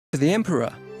For the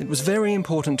emperor, it was very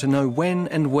important to know when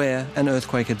and where an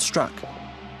earthquake had struck.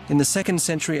 In the 2nd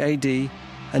century AD,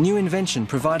 a new invention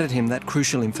provided him that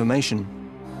crucial information.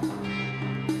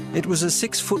 It was a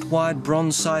 6-foot-wide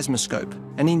bronze seismoscope,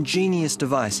 an ingenious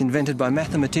device invented by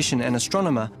mathematician and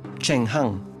astronomer Cheng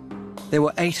Hung. There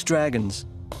were 8 dragons,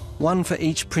 one for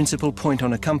each principal point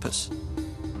on a compass.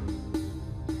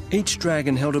 Each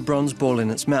dragon held a bronze ball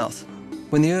in its mouth.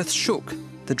 When the earth shook,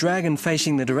 the dragon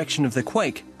facing the direction of the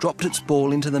quake dropped its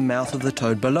ball into the mouth of the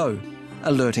toad below,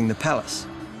 alerting the palace.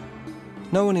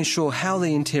 No one is sure how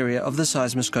the interior of the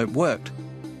seismoscope worked,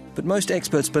 but most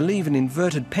experts believe an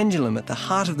inverted pendulum at the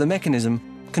heart of the mechanism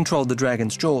controlled the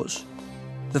dragon's jaws.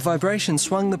 The vibration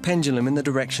swung the pendulum in the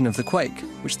direction of the quake,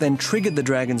 which then triggered the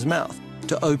dragon's mouth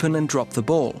to open and drop the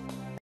ball.